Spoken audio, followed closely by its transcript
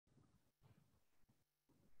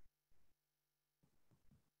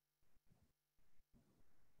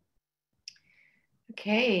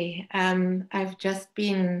Okay, I've just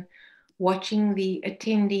been watching the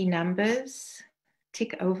attendee numbers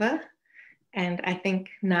tick over, and I think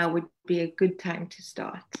now would be a good time to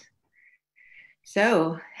start.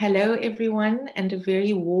 So, hello everyone, and a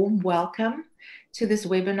very warm welcome to this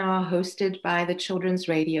webinar hosted by the Children's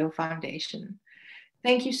Radio Foundation.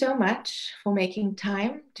 Thank you so much for making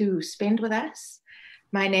time to spend with us.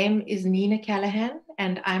 My name is Nina Callahan,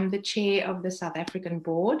 and I'm the chair of the South African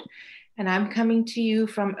board. And I'm coming to you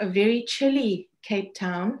from a very chilly Cape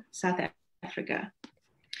Town, South Africa.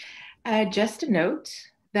 Just a note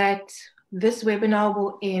that this webinar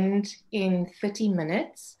will end in 30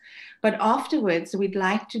 minutes, but afterwards we'd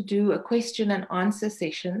like to do a question and answer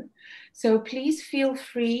session. So please feel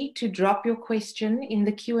free to drop your question in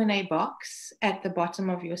the Q&A box at the bottom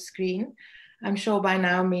of your screen. I'm sure by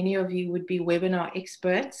now many of you would be webinar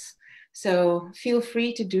experts, so feel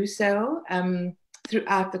free to do so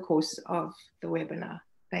throughout the course of the webinar.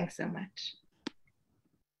 Thanks so much.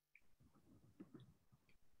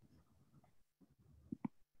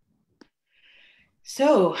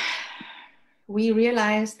 So we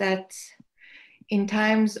realize that in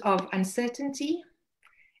times of uncertainty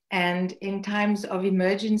and in times of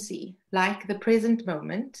emergency, like the present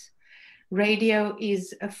moment, radio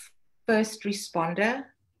is a first responder,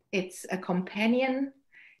 it's a companion,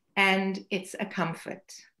 and it's a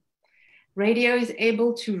comfort. Radio is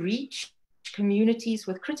able to reach communities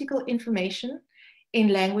with critical information in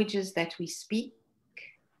languages that we speak,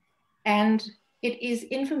 and it is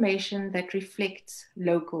information that reflects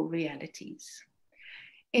local realities.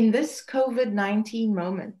 In this COVID-19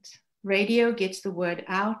 moment, radio gets the word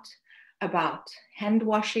out about hand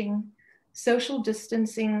washing, social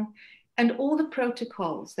distancing, and all the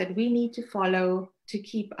protocols that we need to follow to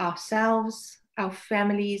keep ourselves, our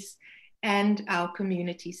families, and our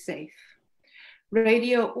communities safe.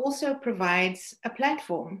 Radio also provides a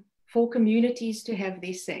platform for communities to have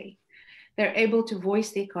their say. They're able to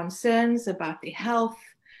voice their concerns about their health,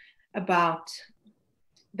 about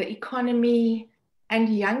the economy, and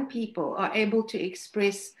young people are able to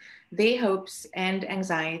express their hopes and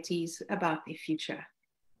anxieties about their future.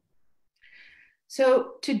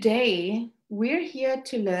 So today, we're here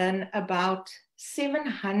to learn about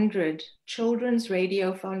 700 Children's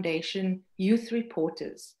Radio Foundation youth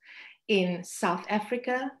reporters in South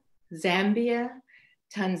Africa, Zambia,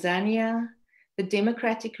 Tanzania, the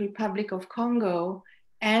Democratic Republic of Congo,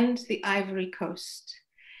 and the Ivory Coast.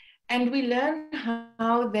 And we learn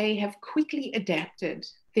how they have quickly adapted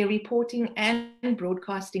their reporting and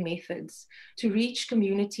broadcasting methods to reach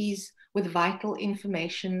communities with vital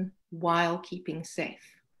information while keeping safe.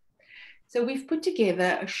 So we've put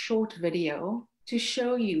together a short video to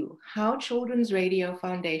show you how Children's Radio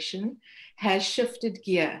Foundation has shifted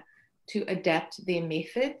gear to adapt their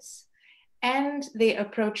methods and their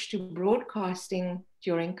approach to broadcasting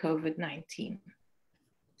during COVID-19.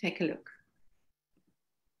 Take a look.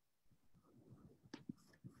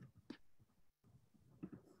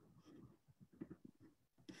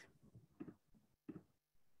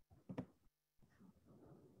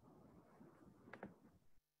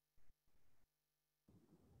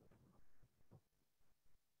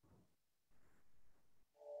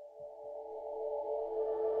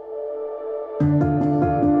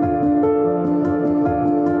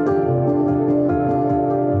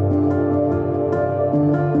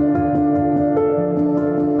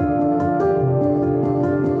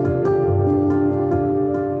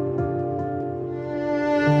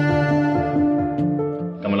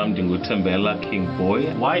 King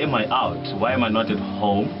boy. Why am I out? Why am I not at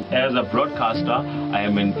home? As a broadcaster, I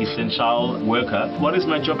am an essential worker. What is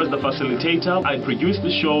my job as the facilitator? I produce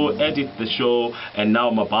the show, edit the show, and now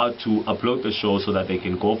I'm about to upload the show so that they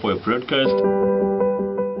can go for a broadcast.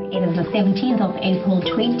 It is the 17th of April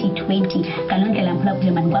 2020.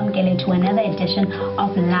 To another edition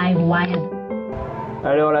of Live Wire.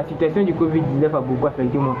 Alors la situation du Covid-19 a beaucoup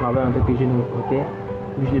affecté mon travail en tant que jeune reporter.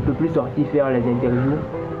 Je ne peux plus sortir faire les interviews.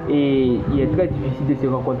 Et il est très difficile de se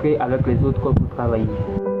rencontrer avec les autres pour travailler.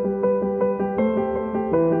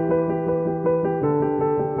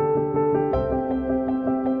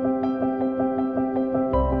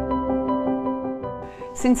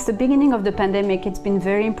 Since the beginning of the pandemic, it's been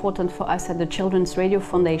very important for us at the Children's Radio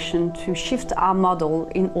Foundation to shift our model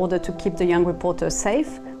in order to keep the young reporters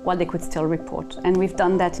safe while they could still report. And we've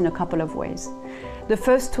done that in a couple of ways. The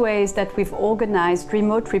first way is that we've organized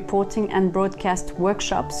remote reporting and broadcast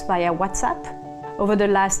workshops via WhatsApp. Over the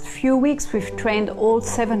last few weeks, we've trained all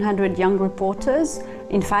 700 young reporters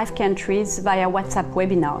in 5 countries via WhatsApp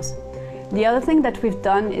webinars. The other thing that we've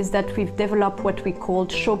done is that we've developed what we call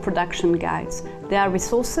show production guides. They are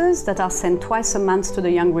resources that are sent twice a month to the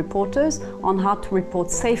young reporters on how to report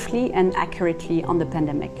safely and accurately on the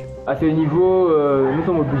pandemic. À ce niveau, nous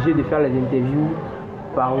sommes obligés de faire les interviews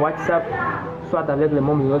par WhatsApp, soit avec les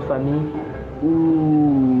membres de notre famille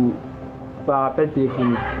ou par appel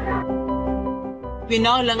téléphonique. We're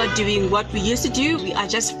no longer doing what we used to do. We are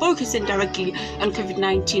just focusing directly on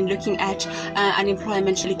COVID-19, looking at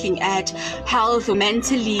unemployment, looking at health,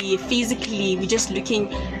 mentally, physically. We're just looking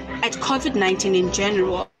at COVID-19 in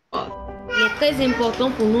general. Il est très important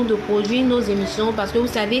pour nous de produire nos émissions parce que vous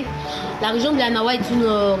savez, la région de l'Anawa est une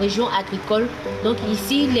région agricole. Donc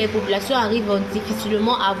ici, les populations arrivent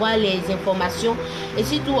difficilement à avoir les informations. Et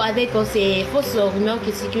surtout avec ces fausses rumeurs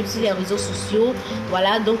qui circulent sur les réseaux sociaux.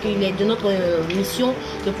 Voilà, donc il est de notre mission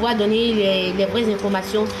de pouvoir donner les vraies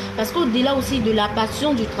informations. Parce qu'au-delà aussi de la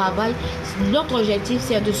passion du travail, notre objectif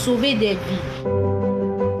c'est de sauver des vies.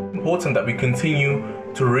 Important that we continue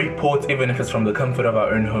to report even if it's from the comfort of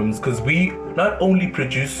our own homes, because we not only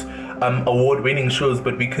produce award-winning shows,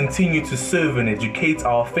 but we continue to serve and educate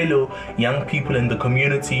our fellow young people in the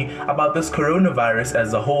community about this coronavirus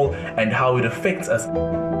as a whole and how it affects us.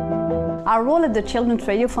 Our role at the Children's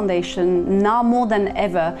Radio Foundation, now more than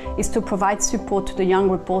ever, is to provide support to the young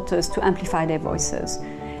reporters to amplify their voices.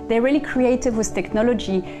 They're really creative with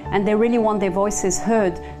technology and they really want their voices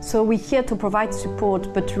heard, so we're here to provide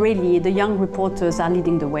support, but really the young reporters are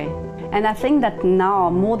leading the way. And I think that now,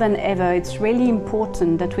 more than ever, it's really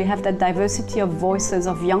important that we have that diversity of voices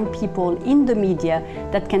of young people in the media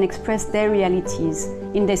that can express their realities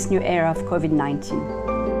in this new era of COVID-19.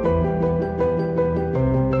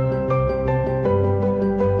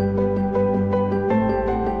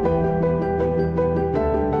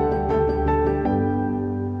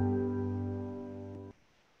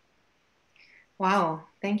 Wow,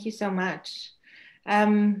 thank you so much.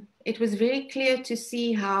 It was very clear to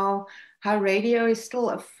see how radio is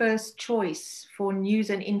still a first choice for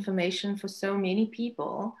news and information for so many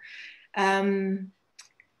people. And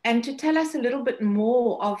to tell us a little bit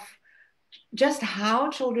more of just how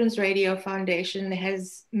Children's Radio Foundation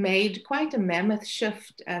has made quite a mammoth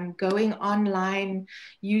shift, going online,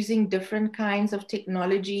 using different kinds of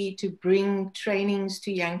technology to bring trainings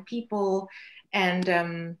to young people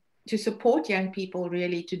and to support young people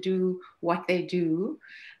really to do what they do.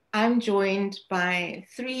 I'm joined by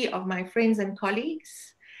three of my friends and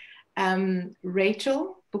colleagues.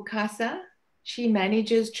 Rachel Bukasa, she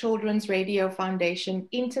manages Children's Radio Foundation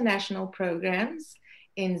international programs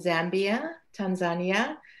in Zambia,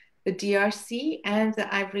 Tanzania, the DRC, and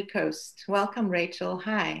the Ivory Coast. Welcome, Rachel.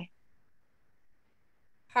 Hi.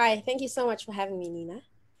 Hi, thank you so much for having me, Nina.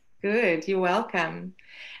 Good, you're welcome.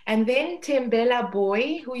 And then Tembela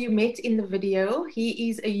Boy, who you met in the video,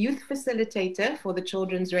 he is a youth facilitator for the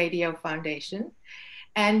Children's Radio Foundation.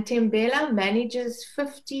 And Tembela manages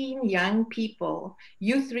 15 young people,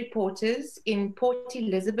 youth reporters in Port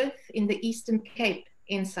Elizabeth in the Eastern Cape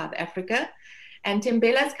in South Africa. And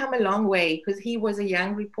Tembela's come a long way because he was a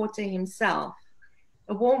young reporter himself.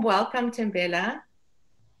 A warm welcome, Tembela.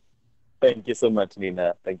 Thank you so much,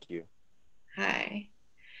 Nina. Thank you. Hi.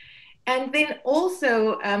 And then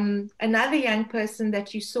also another young person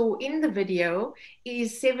that you saw in the video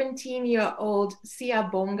is 17-year-old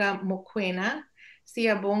Siyabonga Mokwena.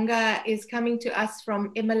 Siyabonga is coming to us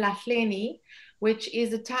from Emalahleni, which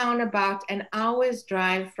is a town about an hour's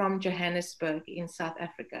drive from Johannesburg in South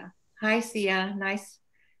Africa. Hi, Siya.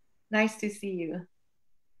 Nice to see you.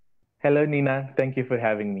 Hello, Nina. Thank you for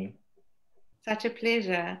having me. Such a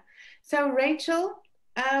pleasure. So, Rachel,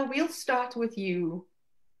 we'll start with you.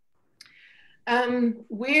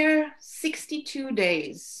 We're 62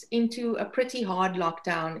 days into a pretty hard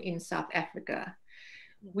lockdown in South Africa.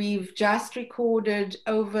 We've just recorded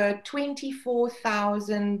over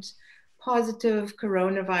 24,000 positive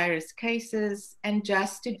coronavirus cases, and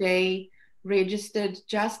just today registered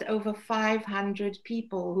just over 500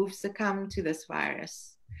 people who've succumbed to this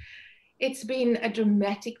virus. It's been a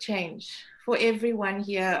dramatic change for everyone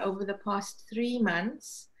here over the past 3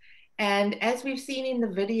 months. And as we've seen in the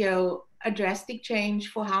video, a drastic change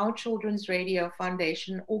for how Children's Radio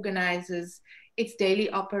Foundation organizes its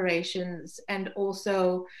daily operations and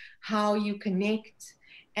also how you connect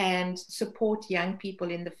and support young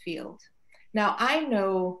people in the field. Now, I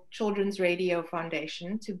know Children's Radio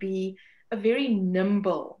Foundation to be a very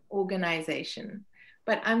nimble organization,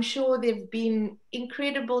 but I'm sure there have been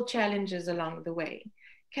incredible challenges along the way.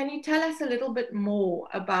 Can you tell us a little bit more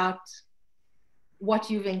about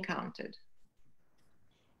what you've encountered?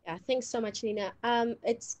 Yeah, thanks so much, Nina.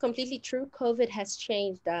 It's completely true. COVID has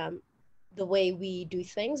changed the way we do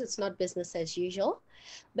things. It's not business as usual.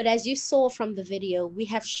 But as you saw from the video, we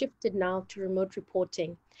have shifted now to remote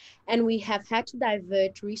reporting, and we have had to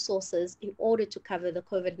divert resources in order to cover the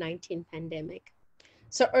COVID-19 pandemic.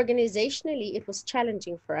 So organizationally, it was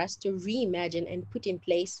challenging for us to reimagine and put in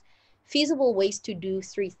place feasible ways to do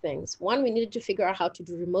three things. One, we needed to figure out how to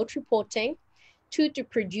do remote reporting. Two, to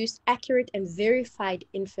produce accurate and verified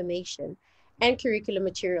information and curriculum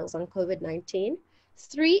materials on COVID-19.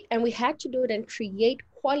 Three, and we had to do it and create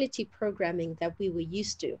quality programming that we were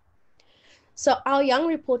used to. So our young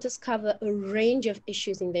reporters cover a range of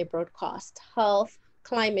issues in their broadcast: health,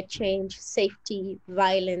 climate change, safety,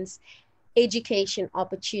 violence, education,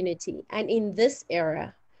 opportunity. And in this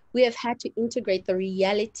era, we have had to integrate the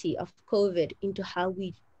reality of COVID into how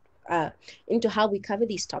we cover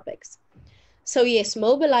these topics. So yes,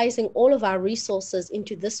 mobilizing all of our resources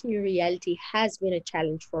into this new reality has been a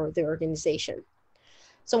challenge for the organization.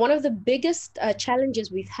 So one of the biggest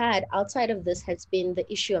challenges we've had outside of this has been the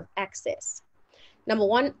issue of access. Number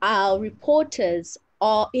one, our reporters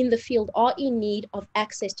are in the field are in need of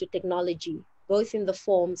access to technology, both in the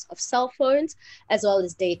forms of cell phones as well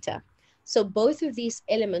as data. So both of these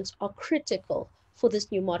elements are critical for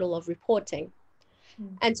this new model of reporting.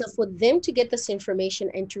 And so for them to get this information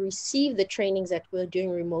and to receive the trainings that we're doing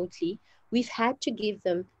remotely, we've had to give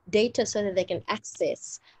them data so that they can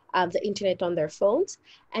access the internet on their phones.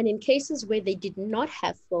 And in cases where they did not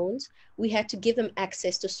have phones, we had to give them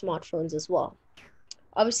access to smartphones as well.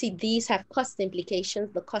 Obviously, these have cost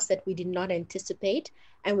implications, the cost that we did not anticipate,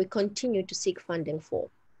 and we continue to seek funding for.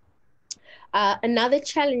 Another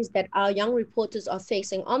challenge that our young reporters are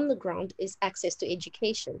facing on the ground is access to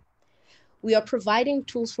education. We are providing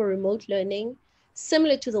tools for remote learning,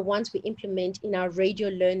 similar to the ones we implement in our radio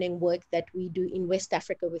learning work that we do in West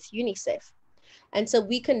Africa with UNICEF. And so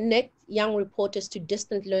we connect young reporters to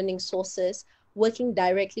distant learning sources, working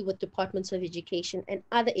directly with departments of education and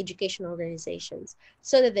other education organizations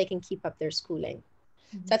so that they can keep up their schooling.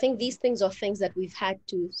 So I think these things are things that we've had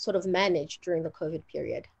to sort of manage during the COVID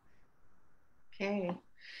period. Okay.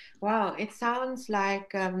 Wow, it sounds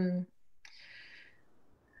like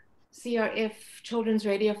CRF Children's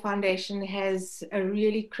Radio Foundation has a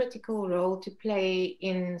really critical role to play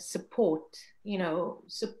in support,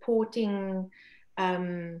 supporting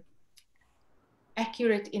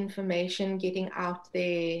accurate information getting out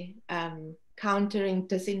there, countering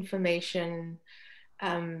disinformation,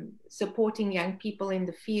 supporting young people in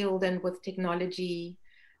the field and with technology.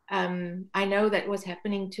 I know that was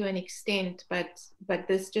happening to an extent, but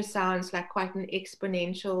this just sounds like quite an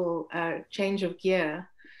exponential change of gear.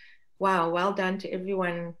 Wow, well done to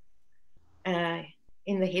everyone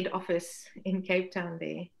in the head office in Cape Town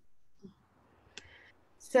there.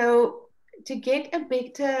 So to get a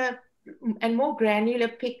better and more granular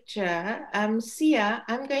picture, Sia,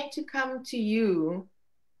 I'm going to come to you.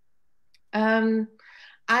 I'm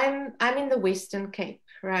in the Western Cape,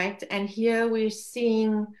 right? And here we're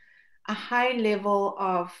seeing a high level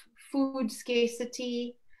of food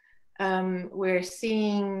scarcity. We're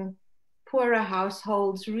seeing poorer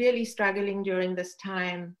households really struggling during this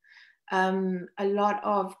time. A lot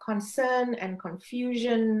of concern and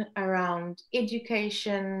confusion around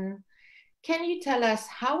education. Can you tell us,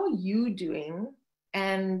 how are you doing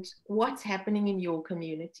and what's happening in your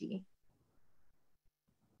community?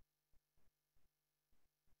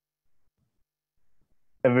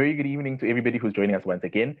 A very good evening to everybody who's joining us once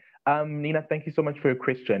again. Nina, thank you so much for your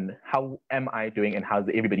question. How am I doing and how's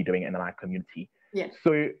everybody doing in our community? Yeah.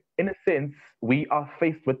 So in a sense, we are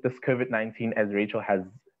faced with this COVID-19, as Rachel has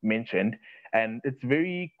mentioned, and it's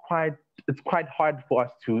quite hard for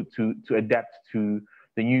us to adapt to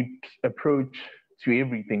the new approach to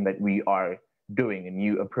everything that we are doing, a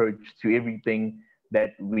new approach to everything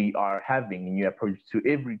that we are having, a new approach to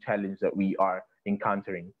every challenge that we are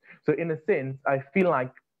encountering. So in a sense, I feel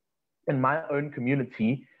like in my own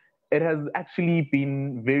community, it has actually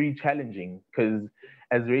been very challenging because,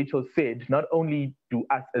 as Rachel said, not only do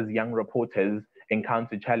us as young reporters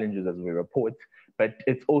encounter challenges as we report, but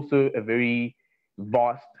it's also a very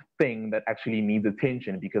vast thing that actually needs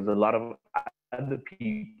attention because a lot of other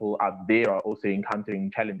people out there are also encountering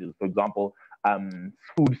challenges. For example,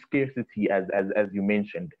 food scarcity, as you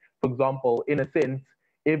mentioned. For example, in a sense,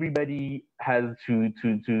 everybody has to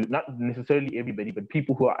not necessarily everybody, but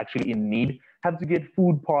people who are actually in need have to get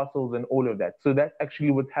food parcels and all of that. So that's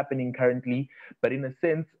actually what's happening currently. But in a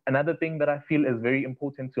sense, another thing that I feel is very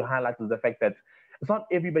important to highlight is the fact that it's not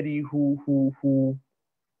everybody who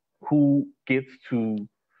gets to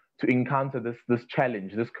encounter this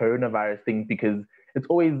challenge, this coronavirus thing, because it's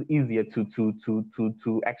always easier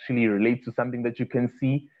to actually relate to something that you can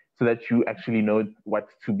see so that you actually know what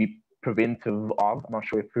to be preventive of. I'm not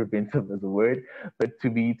sure if preventive is a word, but to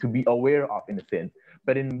be aware of in a sense.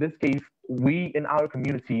 But in this case, we in our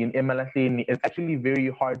community in Emalahleni, it's actually very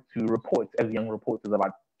hard to report as young reporters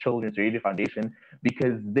about Children's Radio Foundation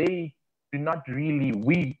because they do not really,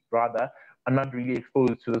 we rather, are not really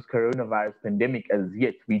exposed to this coronavirus pandemic as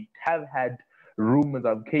yet. We have had rumors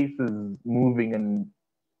of cases moving and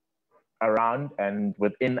around and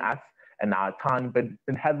within us and our town, but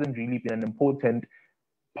it hasn't really been an important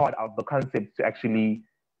part of the concept to actually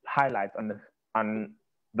highlight on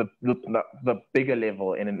the bigger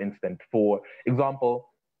level in an instant. For example,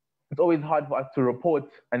 it's always hard for us to report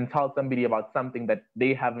and tell somebody about something that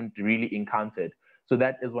they haven't really encountered. So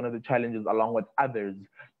that is one of the challenges, along with others,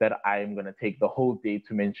 that I'm going to take the whole day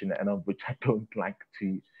to mention, and of which I don't like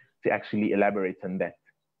to actually elaborate on that.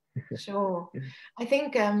 Sure. I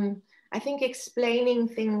think explaining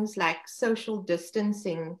things like social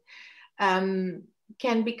distancing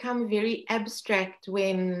can become very abstract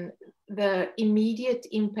when the immediate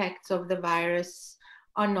impacts of the virus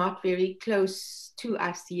are not very close to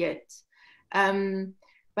us yet.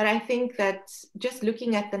 But I think that just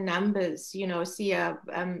looking at the numbers,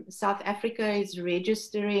 South Africa is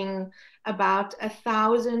registering about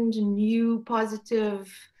 1,000 new positive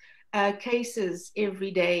cases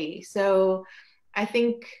every day. So I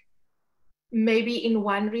think maybe in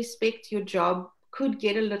one respect, your job could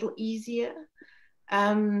get a little easier.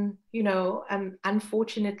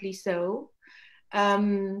 Unfortunately so.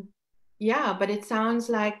 Yeah, but it sounds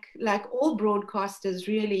like all broadcasters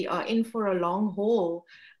really are in for a long haul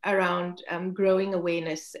around growing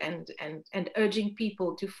awareness and urging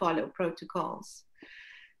people to follow protocols.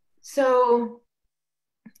 So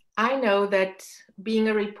I know that being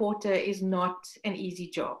a reporter is not an easy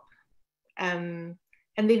job. And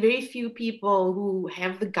there are very few people who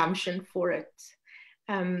have the gumption for it.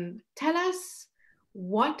 Tell us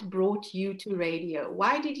what brought you to radio.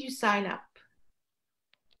 Why did you sign up?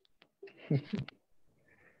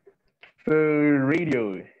 So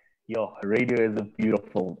radio is a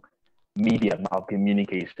beautiful medium of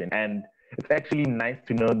communication, and it's actually nice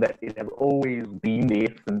to know that it has always been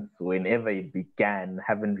there since whenever it began.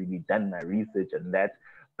 Haven't really done my research on that,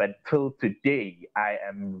 but till today, I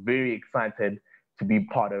am very excited to be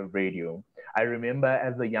part of radio. I remember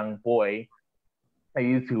as a young boy, I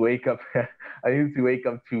used to wake up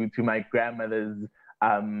to my grandmother's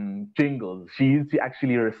jingles. She used to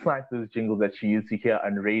actually recite those jingles that she used to hear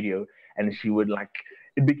on radio, and she would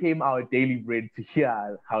it became our daily bread to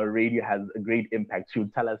hear how radio has a great impact. She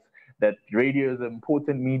would tell us that radio is an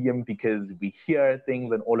important medium because we hear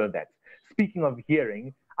things and all of that. Speaking of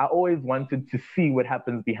hearing, I always wanted to see what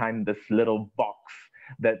happens behind this little box,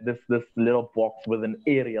 this little box with an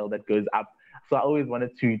aerial that goes up. So I always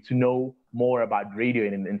wanted to know more about radio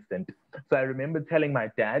in an instant. So I remember telling my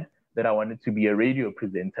dad that I wanted to be a radio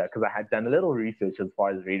presenter because I had done a little research as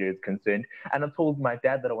far as radio is concerned. And I told my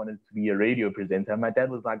dad that I wanted to be a radio presenter. And my dad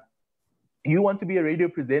was like, you want to be a radio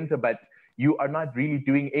presenter, but you are not really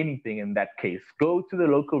doing anything in that case. Go to the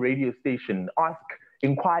local radio station, ask,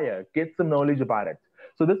 inquire, get some knowledge about it.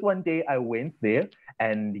 So this one day I went there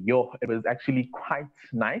and it was actually quite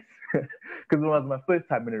nice because it was my first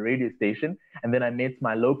time in a radio station. And then I met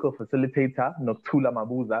my local facilitator, Noktula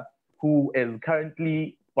Mabuza, who is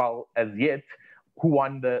currently, well, as yet, who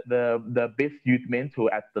won the Best Youth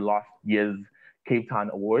Mentor at the last year's Cape Town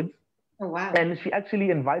Awards. Oh, wow. And she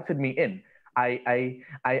actually invited me in.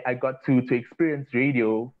 I got to experience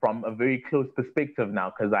radio from a very close perspective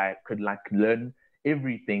now because I could learn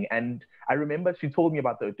everything. And I remember she told me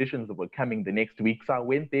about the auditions that were coming the next week. So I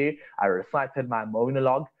went there, I recited my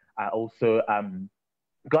monologue. I also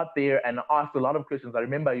got there and asked a lot of questions. I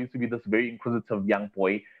remember I used to be this very inquisitive young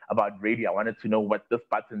boy about radio. I wanted to know what this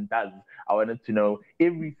button does. I wanted to know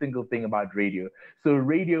every single thing about radio. So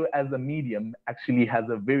radio as a medium actually has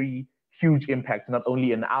a very huge impact, not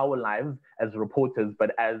only in our lives as reporters,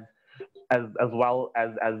 but as well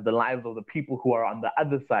as the lives of the people who are on the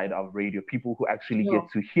other side of radio, people who actually get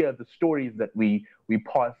to hear the stories that we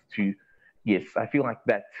pass to. Yes, I feel like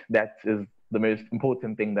that is the most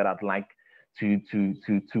important thing that I'd like to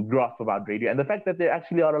grasp about radio, and the fact that there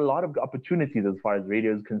actually are a lot of opportunities as far as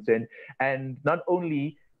radio is concerned. And not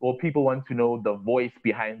only will people want to know the voice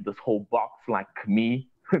behind this whole box like me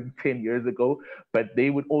 10 years ago, but they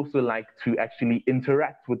would also like to actually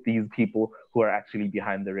interact with these people who are actually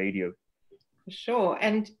behind the radio. Sure.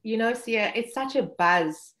 And Sia, it's such a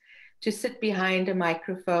buzz to sit behind a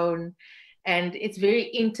microphone, and it's very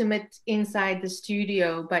intimate inside the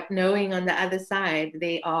studio, but knowing on the other side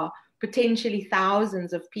there are potentially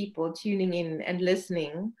thousands of people tuning in and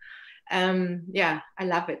listening. Yeah, I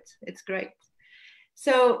love it. It's great.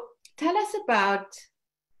 So tell us about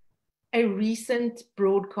a recent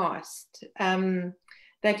broadcast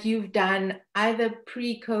that you've done either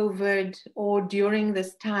pre-COVID or during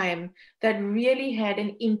this time that really had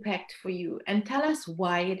an impact for you, and tell us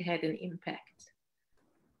why it had an impact.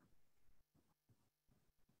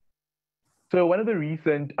 So one of the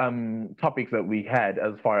recent topics that we had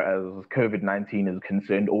as far as COVID-19 is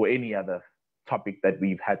concerned, or any other topic that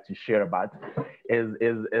we've had to share about, is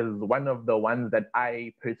one of the ones that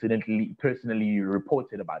I personally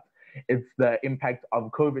reported about. It's the impact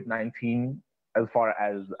of COVID-19 as far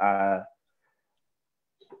as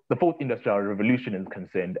the fourth industrial revolution is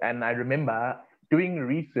concerned. And I remember doing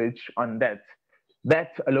research on that.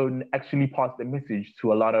 That alone actually passed a message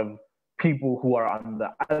to a lot of people who are on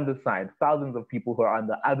the other side, thousands of people who are on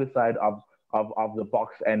the other side of the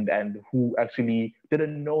box, and who actually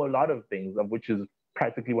didn't know a lot of things, of which is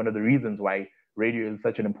practically one of the reasons why radio is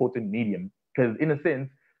such an important medium. Because in a sense,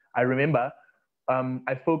 I remember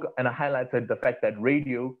I spoke and I highlighted the fact that I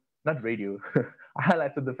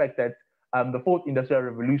highlighted the fact that the fourth industrial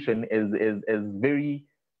revolution is very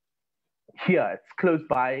here, it's close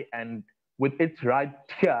by, and with it right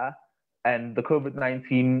here, and the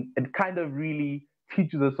COVID-19, it kind of really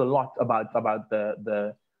teaches us a lot about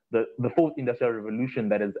the fourth industrial revolution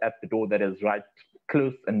that is at the door, that is right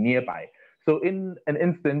close and nearby. So in an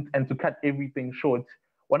instant, and to cut everything short,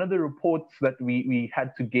 one of the reports that we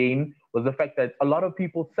had to gain was the fact that a lot of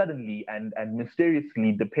people suddenly and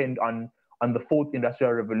mysteriously depend on the fourth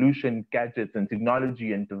industrial revolution, gadgets and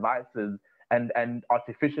technology and devices and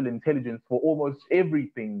artificial intelligence for almost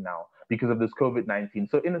everything now because of this COVID-19.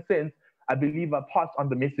 So in a sense, I believe I passed on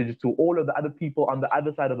the message to all of the other people on the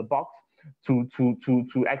other side of the box to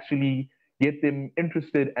actually get them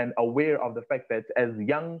interested and aware of the fact that as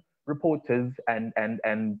young reporters and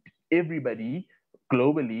everybody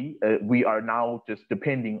globally, we are now just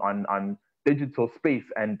depending on digital space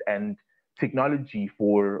and technology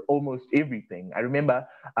for almost everything. I remember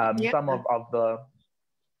some of the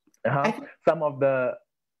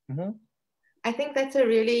I think that's a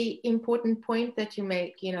really important point that you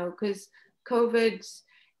make, because COVID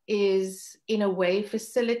is in a way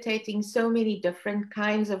facilitating so many different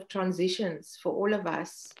kinds of transitions for all of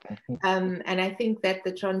us. And I think that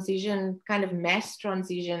the transition, kind of mass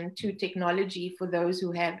transition to technology for those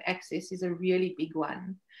who have access, is a really big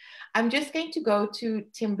one. I'm just going to go to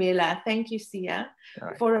Timbela. Thank you, Sia,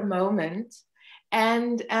 for a moment.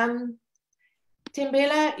 And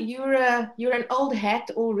Timbela, you're an old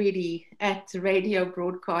hat already at radio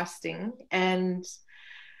broadcasting, and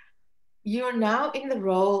you're now in the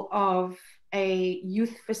role of a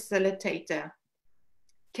youth facilitator.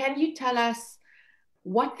 Can you tell us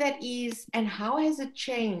what that is and how has it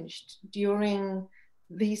changed during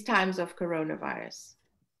these times of coronavirus?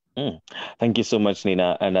 Thank you so much,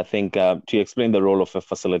 Nina. And I think to explain the role of a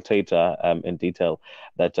facilitator in detail,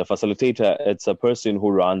 that a facilitator, it's a person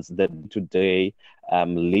who runs the day-to-day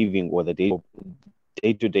living or the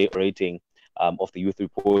day-to-day operating of the youth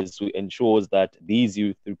reporters, who ensures that these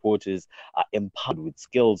youth reporters are empowered with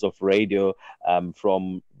skills of radio,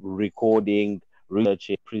 from recording,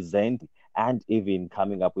 researching, presenting, and even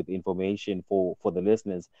coming up with information for the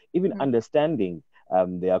listeners, even understanding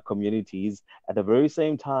their communities. At the very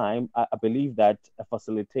same time, I believe that a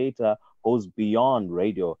facilitator goes beyond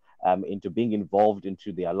radio into being involved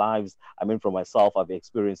into their lives. I mean, for myself, I've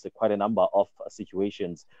experienced quite a number of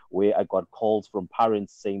situations where I got calls from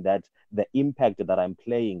parents saying that the impact that I'm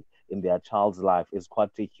playing in their child's life is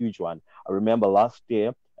quite a huge one. I remember last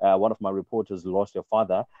year, one of my reporters lost her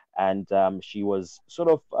father, and she was sort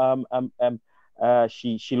of,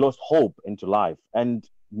 she lost hope into life. And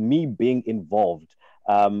me being involved,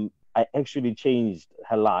 I actually changed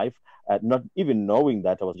her life, not even knowing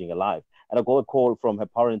that I was changing her life. And I got a call from her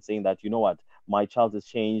parents saying that, you know what, my child has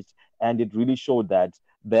changed. And it really showed that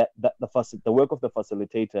the work of the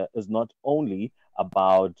facilitator is not only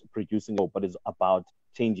about producing hope, but it's about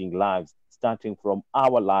changing lives, starting from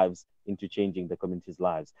our lives into changing the community's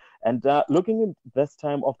lives. And looking at this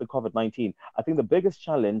time of the COVID-19, I think the biggest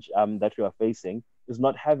challenge that we are facing is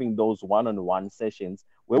not having those one-on-one sessions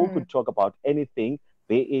where we could talk about anything,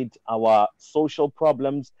 be it our social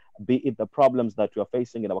problems, be it the problems that we are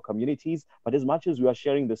facing in our communities. But as much as we are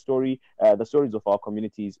sharing the stories of our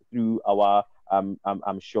communities through our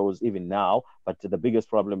shows even now, but the biggest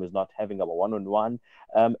problem is not having our one-on-one.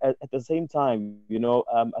 At the same time,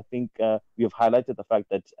 I think we have highlighted the fact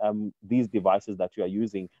that these devices that we are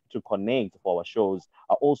using to connect for our shows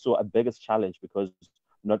are also a biggest challenge, because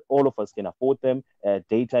not all of us can afford them.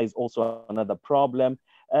 Data is also another problem.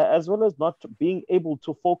 as well as not being able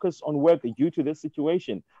to focus on work due to this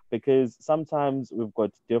situation. Because sometimes we've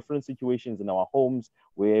got different situations in our homes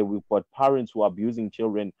where we've got parents who are abusing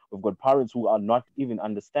children. We've got parents who are not even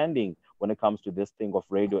understanding when it comes to this thing of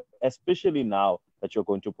radio, especially now that you're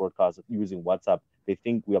going to broadcast using WhatsApp. They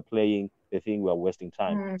think we are playing, they think we are wasting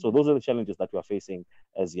time. So those are the challenges that we are facing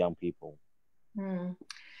as young people.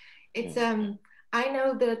 It's I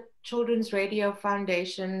know the Children's Radio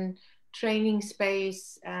Foundation training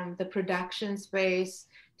space, the production space,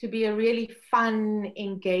 to be a really fun,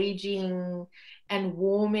 engaging, and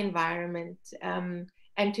warm environment.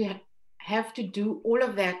 And to have to do all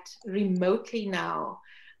of that remotely now,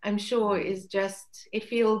 I'm sure is just,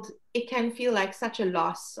 it can feel like such a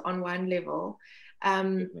loss on one level.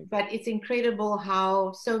 But it's incredible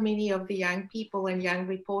how so many of the young people and young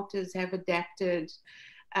reporters have adapted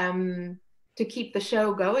to keep the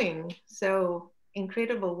show going. So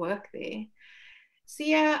incredible work there.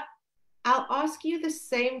 Sia, I'll ask you the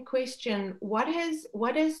same question. What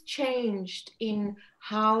has changed in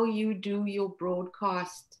how you do your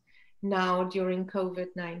broadcast now during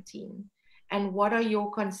COVID-19? And what are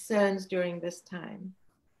your concerns during this time?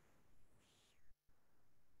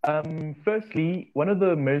 Firstly, one of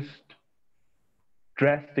the most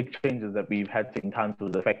drastic changes that we've had to encounter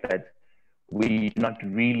is the fact that we do not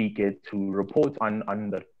really get to report on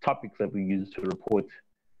the topics that we used to report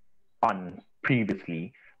on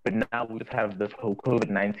previously. But now we just have this whole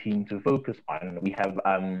COVID-19 to focus on. We have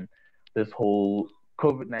this whole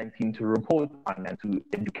COVID-19 to report on and to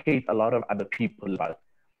educate a lot of other people about.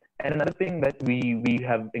 And another thing that we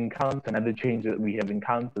have encountered, another change that we have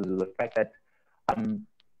encountered is the fact that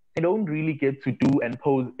they don't really get to do and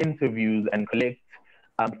pose interviews and collect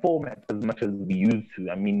formats as much as we used to.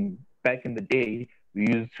 I mean, back in the day, we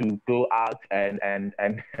used to go out and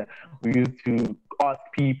we used to ask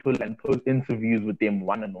people and pose interviews with them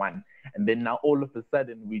one-on-one. And then now all of a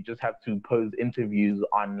sudden, we just have to pose interviews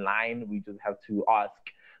online. We just have to ask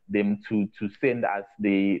them to send us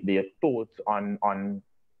their thoughts on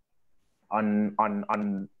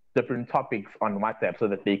different topics on WhatsApp so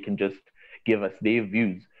that they can just give us their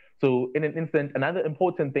views. So in an instant, another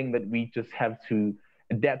important thing that we just have to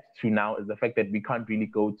adapt to now is the fact that we can't really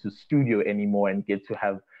go to studio anymore and get to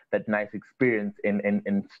have that nice experience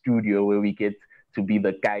in studio where we get to be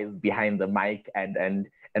the guys behind the mic and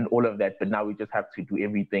all of that. But now we just have to do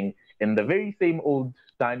everything in the very same old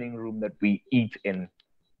dining room that we eat in,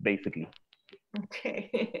 basically.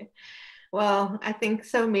 Okay. Well, I think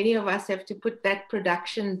so many of us have to put that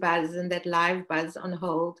production buzz and that live buzz on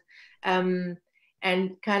hold, and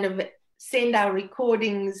kind of send our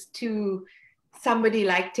recordings to somebody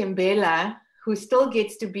like Tembela, who still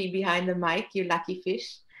gets to be behind the mic, you lucky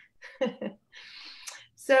fish.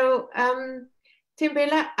 So,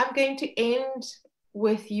 Tembela, I'm going to end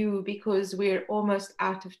with you because we're almost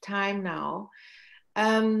out of time now.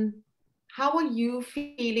 How are you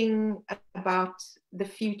feeling about the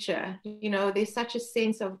future? You know, there's such a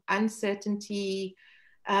sense of uncertainty.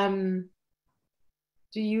 Do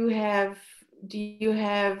you have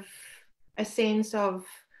a sense of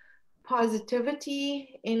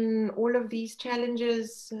positivity in all of these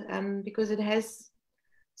challenges? Because it has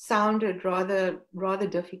sounded rather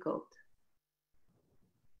difficult.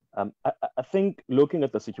 I think looking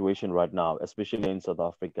at the situation right now, especially in South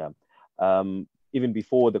Africa, even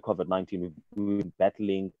before the COVID-19, we've been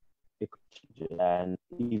battling, and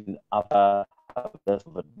even after this,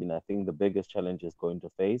 I think the biggest challenge is going to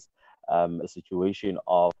face a situation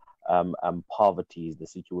of poverty, the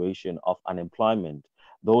situation of unemployment.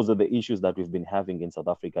 Those are the issues that we've been having in South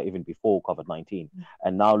Africa even before COVID-19.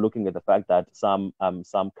 And now looking at the fact that some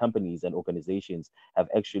companies and organizations have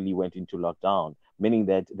actually went into lockdown, meaning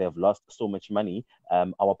that they've lost so much money,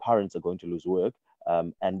 our parents are going to lose work.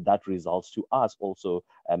 And that results to us also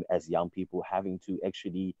as young people having to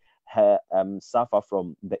actually suffer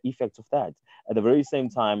from the effects of that. At the very same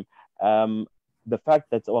time, the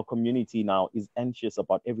fact that our community now is anxious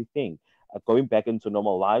about everything, going back into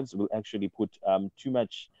normal lives will actually put too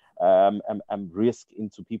much risk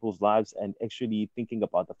into people's lives, and actually thinking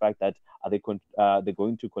about the fact that are they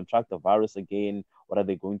going to contract the virus again? What are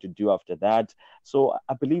they going to do after that? So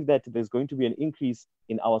I believe that there's going to be an increase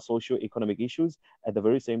in our socio-economic issues. At the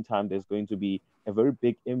very same time, there's going to be a very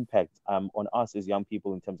big impact on us as young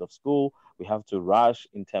people in terms of school. We have to rush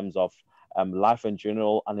in terms of life in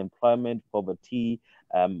general, unemployment, poverty,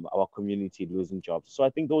 our community losing jobs. So I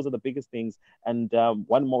think those are the biggest things. And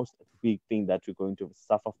one most big thing that we're going to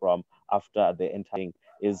suffer from after the entire thing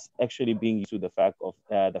is actually being used to the fact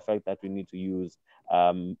that we need to use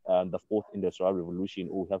the fourth industrial revolution,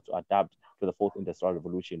 or we have to adapt to the fourth industrial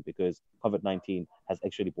revolution, because COVID-19 has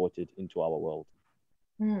actually brought it into our world.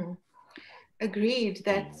 Agreed.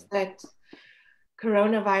 That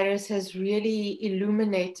coronavirus has really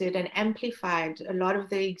illuminated and amplified a lot of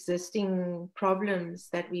the existing problems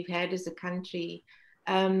that we've had as a country.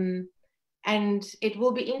 And it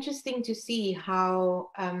will be interesting to see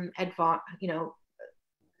how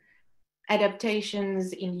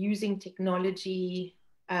adaptations in using technology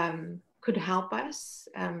could help us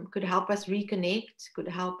reconnect, could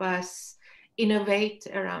help us innovate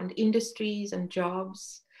around industries and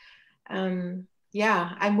jobs.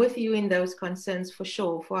 Yeah, I'm with you in those concerns for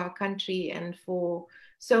sure, for our country and for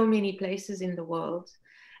so many places in the world.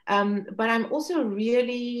 But I'm also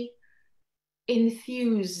really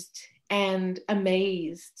enthused and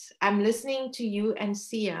amazed. I'm listening to you and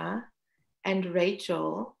Sia and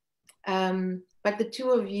Rachel, but the two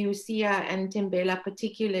of you, Sia and Tembela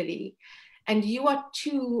particularly, and you are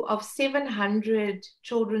 2 of 700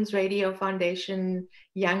 Children's Radio Foundation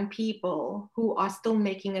young people who are still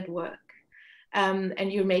making it work.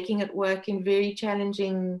 And you're making it work in very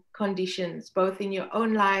challenging conditions, both in your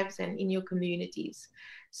own lives and in your communities.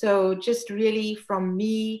 So just really from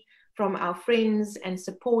me, from our friends and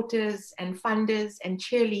supporters and funders and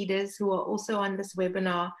cheerleaders who are also on this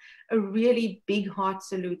webinar, a really big heart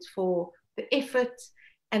salute for the effort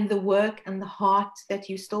and the work and the heart that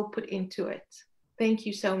you still put into it. Thank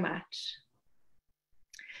you so much.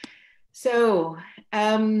 So,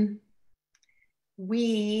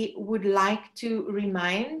 we would like to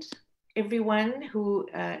remind everyone who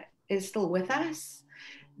is still with us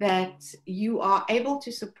that you are able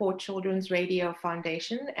to support Children's Radio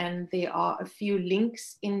Foundation, and there are a few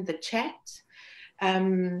links in the chat.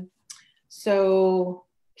 So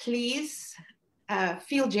please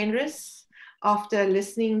feel generous after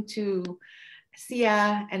listening to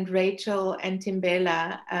Sia and Rachel and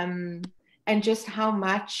Tembela, and just how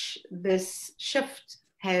much this shift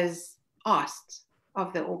has asked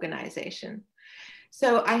of the organization.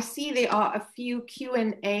 So I see there are a few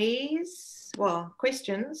Q&As, well,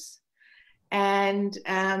 questions, and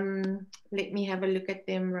let me have a look at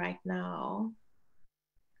them right now.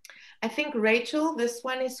 I think, Rachel, this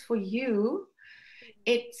one is for you.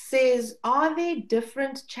 It says, are there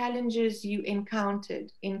different challenges you encountered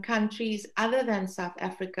in countries other than South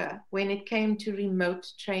Africa when it came to remote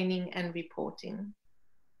training and reporting?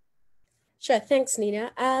 Sure, thanks,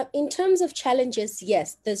 Nina. In terms of challenges,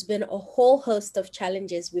 yes, there's been a whole host of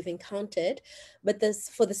challenges we've encountered, but this,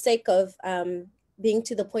 for the sake of being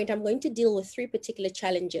to the point, I'm going to deal with 3 particular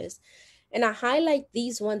challenges. And I highlight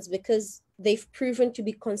these ones because they've proven to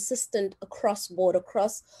be consistent across board,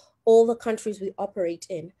 across all the countries we operate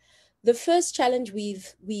in. The first challenge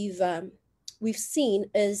we've seen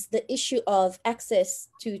is the issue of access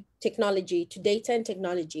to technology, to data and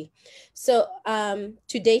technology. So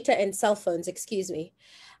to data and cell phones, excuse me.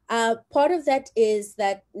 Part of that is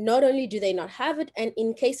that not only do they not have it, and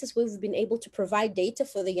in cases where we've been able to provide data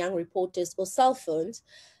for the young reporters or cell phones,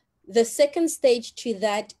 the second stage to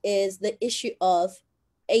that is the issue of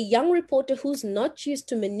a young reporter who's not used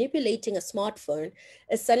to manipulating a smartphone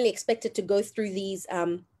is suddenly expected to go through these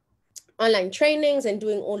online trainings and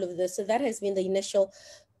doing all of this. So that has been the initial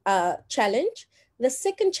challenge. The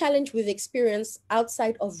second challenge we've experienced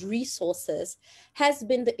outside of resources has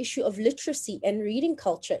been the issue of literacy and reading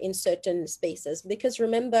culture in certain spaces. Because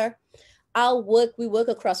remember, we work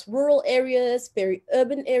across rural areas, very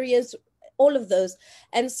urban areas, all of those.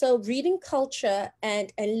 And so reading culture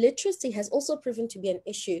and literacy has also proven to be an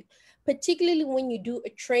issue, particularly when you do a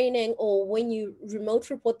training or when you remote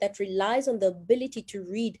report that relies on the ability to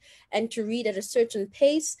read and to read at a certain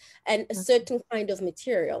pace and a certain kind of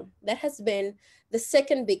material. That has been the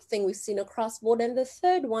second big thing we've seen across board. And the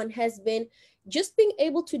third one has been just being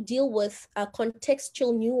able to deal with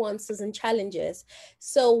contextual nuances and challenges.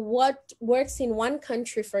 So what works in one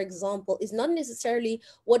country, for example, is not necessarily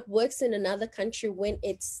what works in another country when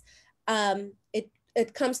it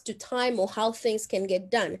comes to time or how things can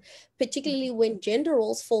get done, particularly when gender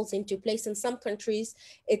roles falls into place. In some countries,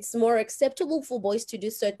 it's more acceptable for boys to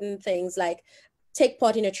do certain things like take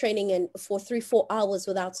part in a training and for 3-4 hours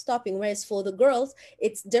without stopping, whereas for the girls,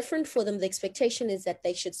 it's different for them. The expectation is that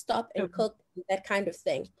they should stop and cook, that kind of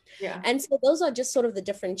thing. Yeah. And so those are just sort of the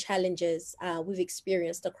different challenges we've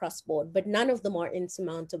experienced across board, but none of them are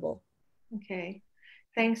insurmountable. Okay.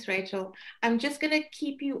 Thanks, Rachel. I'm just going to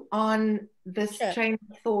keep you on this train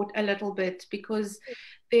of thought a little bit, because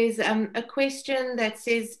there's a question that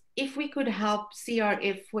says, if we could help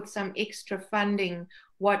CRF with some extra funding,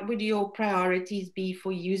 what would your priorities be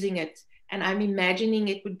for using it? And I'm imagining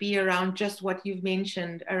it would be around just what you've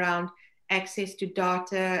mentioned, around access to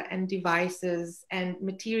data and devices and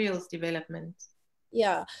materials development.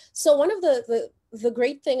 Yeah. So one of the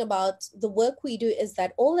great thing about the work we do is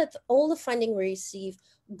that all the funding we receive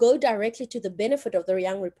go directly to the benefit of the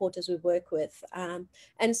young reporters we work with.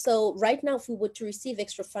 And so right now, if we were to receive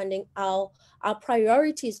extra funding, our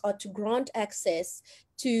priorities are to grant access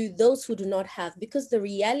to those who do not have, because the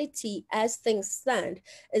reality as things stand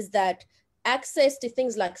is that access to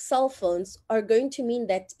things like cell phones are going to mean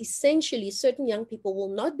that essentially certain young people will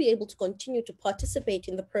not be able to continue to participate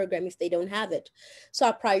in the program if they don't have it. So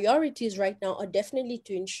our priorities right now are definitely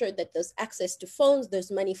to ensure that there's access to phones, there's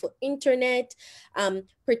money for internet,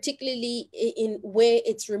 particularly in where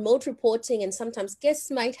it's remote reporting and sometimes guests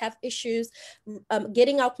might have issues,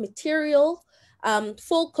 getting out material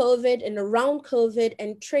for COVID and around COVID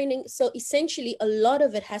and training. So essentially a lot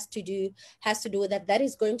of it has to do with that. That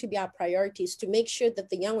is going to be our priorities, to make sure that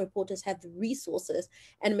the young reporters have the resources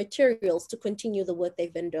and materials to continue the work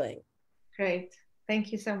they've been doing. Great.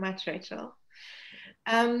 Thank you so much, Rachel.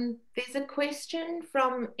 There's a question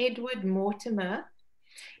from Edward Mortimer,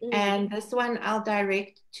 and this one I'll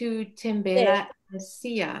direct to Tembela and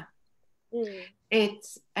Sia.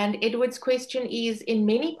 And Edward's question is, in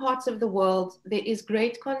many parts of the world, there is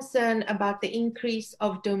great concern about the increase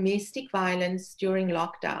of domestic violence during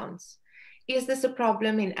lockdowns. Is this a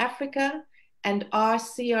problem in Africa? And are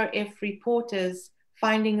CRF reporters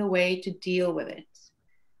finding a way to deal with it?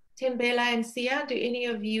 Tembela and Sia, do any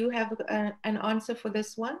of you have an answer for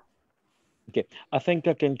this one? Okay, I think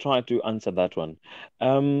I can try to answer that one.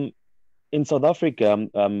 In South Africa,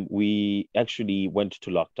 we actually went to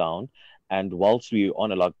lockdown. And whilst we were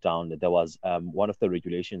on a lockdown, there was one of the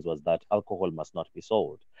regulations was that alcohol must not be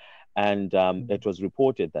sold. And it was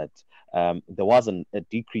reported that there wasn't a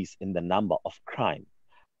decrease in the number of crime.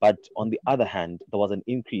 But on the other hand, there was an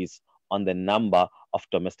increase on the number of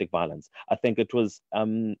domestic violence. I think it was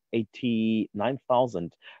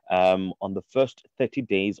 89,000 on the first 30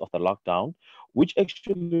 days of the lockdown, which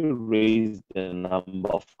actually raised a number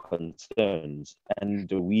of concerns. And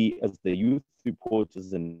we, as the youth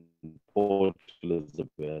reporters in Port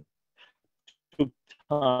Elizabeth, took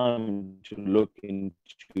time to look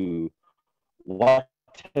into what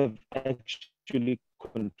have actually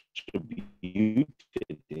contributed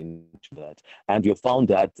into that. And you found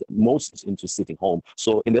that most into sitting home.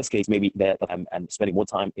 So in this case, maybe they're and spending more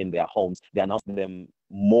time in their homes, they are now them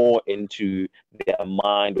more into their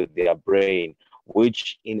mind with their brain,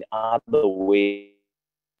 which in other way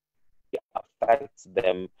affects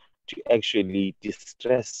them to actually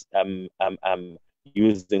distress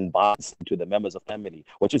using violence to the members of family,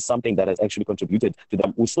 which is something that has actually contributed to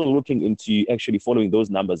them. We're still looking into actually following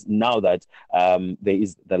those numbers now that there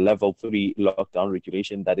is the level 3 lockdown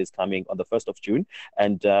regulation that is coming on the 1st of June.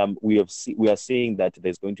 And we are seeing that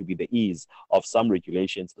there's going to be the ease of some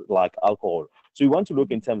regulations like alcohol. So we want to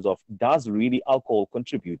look in terms of, does really alcohol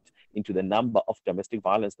contribute into the number of domestic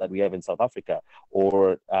violence that we have in South Africa?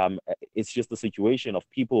 Or it's just the situation of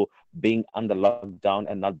people being under lockdown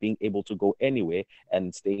and not being able to go anywhere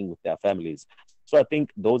and staying with their families. So I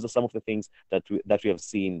think those are some of the things that we have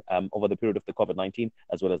seen over the period of the COVID-19,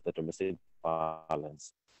 as well as the domestic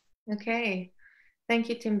violence. Okay. Thank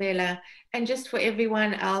you, Tembela. And just for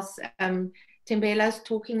everyone else, Tembela's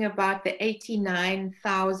talking about the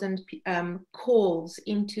 89,000 calls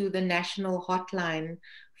into the national hotline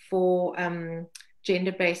for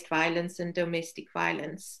gender-based violence and domestic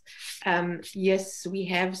violence. Yes, we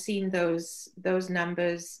have seen those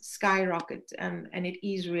numbers skyrocket, and it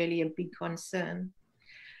is really a big concern.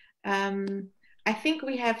 I think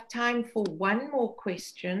we have time for one more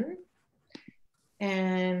question.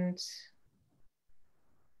 And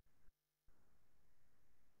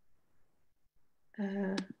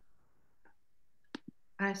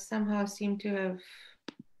I somehow seem to have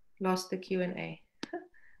lost the Q&A.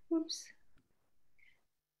 Oops.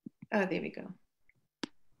 Oh, there we go.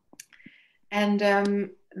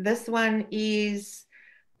 And this one is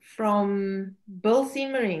from Bill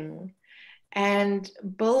Simmering. And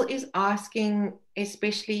Bill is asking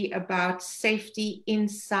especially about safety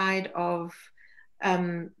inside of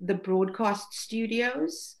the broadcast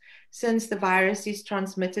studios, since the virus is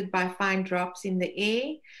transmitted by fine drops in the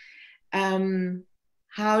air.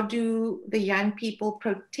 How do the young people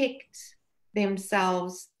protect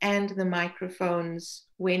themselves and the microphones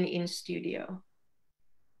when in studio?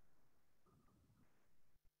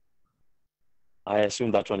 I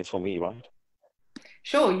assume that one is for me, right?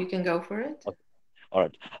 Sure, you can go for it. Okay. All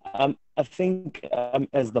right. I think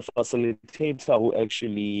as the facilitator who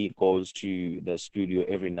actually goes to the studio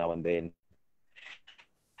every now and then,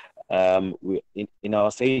 in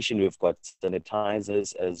our station, we've got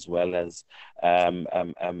sanitizers as well as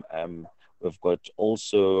we've got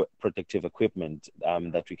also protective equipment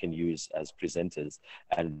that we can use as presenters,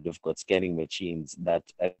 and we've got scanning machines that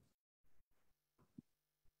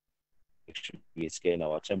actually scan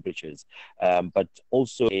our temperatures. But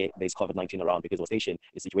also there's COVID-19 around because our station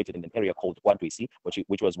is situated in an area called Wadwisi,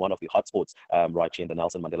 which was one of the hotspots right here in the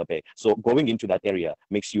Nelson Mandela Bay. So going into that area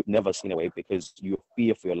makes you nervous in a way because you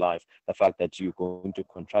fear for your life, the fact that you're going to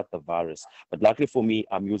contract the virus. But luckily for me,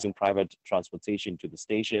 I'm using private transportation to the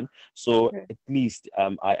station. So at least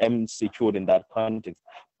I am secured in that context.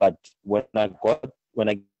 But when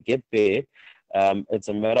I get there, it's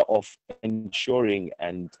a matter of ensuring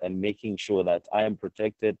and making sure that I am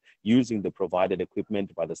protected using the provided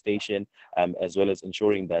equipment by the station, as well as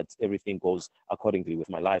ensuring that everything goes accordingly with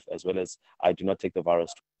my life, as well as I do not take the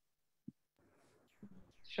virus.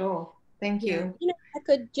 Sure. Thank you. You know, I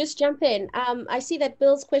could just jump in. I see that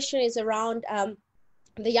Bill's question is around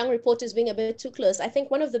the young reporters being a bit too close. I think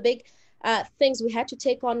one of the big things we had to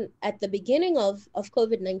take on at the beginning of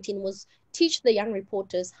COVID-19 was teach the young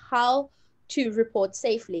reporters how to report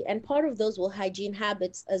safely. And part of those were hygiene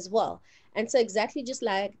habits as well. And so exactly just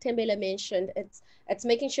like Tembela mentioned, it's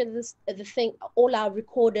making sure that all our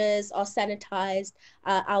recorders are sanitized,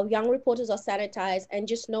 our young reporters are sanitized, and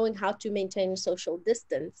just knowing how to maintain social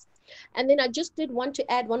distance. And then I just did want to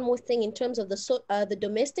add one more thing in terms of the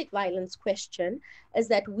domestic violence question, is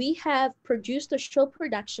that we have produced a show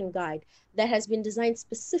production guide that has been designed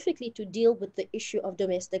specifically to deal with the issue of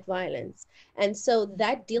domestic violence. And so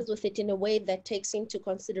that deals with it in a way that takes into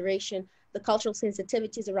consideration the cultural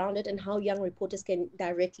sensitivities around it and how young reporters can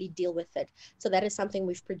directly deal with it. So that is something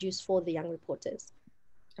we've produced for the young reporters.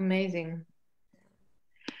 Amazing.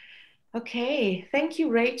 Okay, thank you,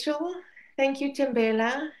 Rachel. Thank you,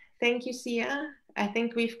 Tembela. Thank you, Sia. I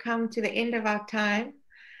think we've come to the end of our time.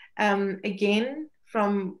 Again,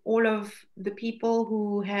 from all of the people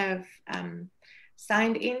who have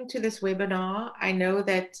signed into this webinar, I know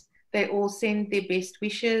that they all send their best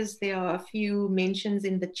wishes. There are a few mentions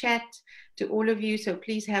in the chat to all of you, so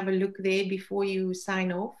please have a look there before you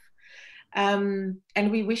sign off. And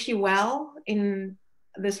we wish you well in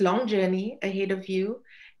this long journey ahead of you.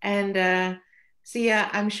 And Sia,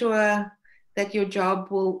 I'm sure that your job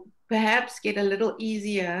will perhaps get a little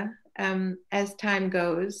easier as time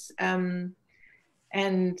goes.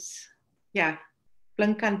 And yeah,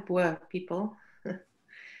 blinkan poor people.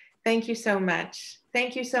 Thank you so much.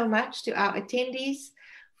 Thank you so much to our attendees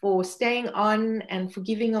for staying on and for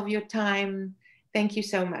giving of your time. Thank you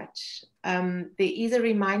so much. There is a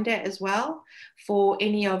reminder as well for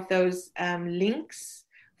any of those links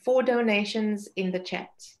for donations in the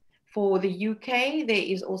chat. For the UK, there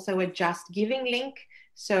is also a Just Giving link.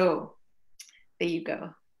 So there you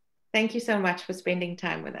go. Thank you so much for spending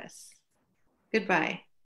time with us. Goodbye.